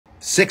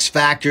6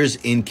 factors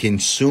in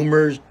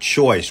consumer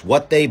choice,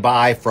 what they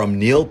buy, from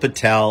Neil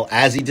Patel,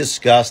 as he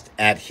discussed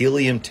at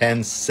Helium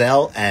 10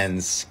 Sell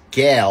and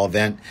Scale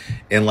event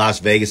in Las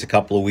Vegas a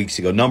couple of weeks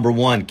ago. Number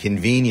 1,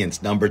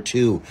 convenience. Number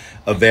 2,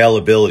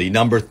 availability.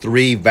 Number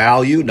 3,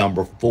 value.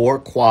 Number 4,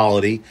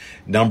 quality.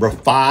 Number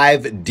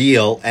 5,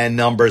 deal. And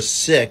number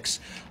 6,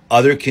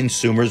 other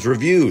consumers'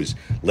 reviews.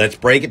 Let's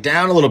break it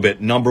down a little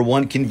bit. Number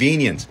 1,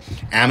 convenience.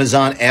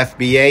 Amazon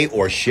FBA,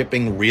 or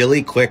shipping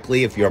really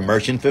quickly. If you're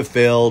merchant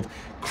fulfilled,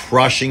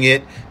 crushing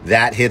it,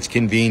 that hits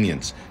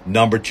convenience.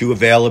 Number 2,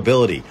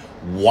 availability.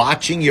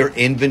 Watching your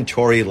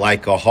inventory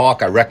like a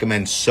hawk. I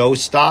recommend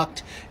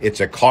SoStocked. It's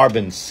a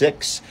Carbon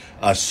 6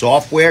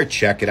 software.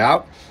 Check it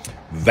out.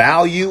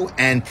 Value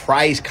and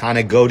price kind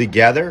of go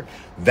together.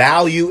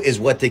 Value is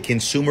what the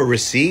consumer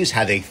receives,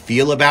 how they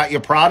feel about your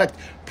product.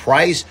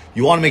 Price,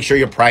 you want to make sure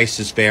your price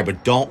is fair,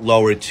 but don't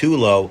lower it too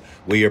low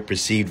where your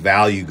perceived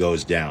value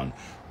goes down.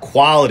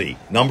 Quality,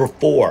 number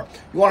 4,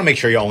 you want to make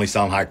sure you're only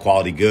selling high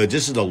quality goods.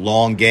 This is the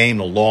long game,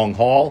 the long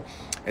haul.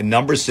 And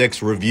number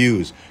 6,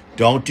 reviews.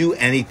 Don't do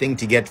anything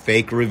to get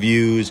fake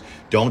reviews.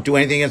 Don't do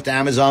anything against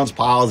Amazon's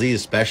policies,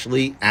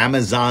 especially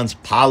Amazon's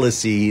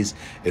policies,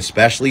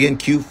 especially in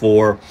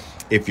Q4.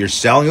 If you're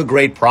selling a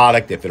great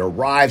product, if it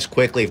arrives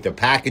quickly, if the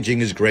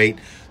packaging is great,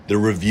 the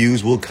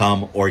reviews will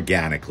come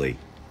organically.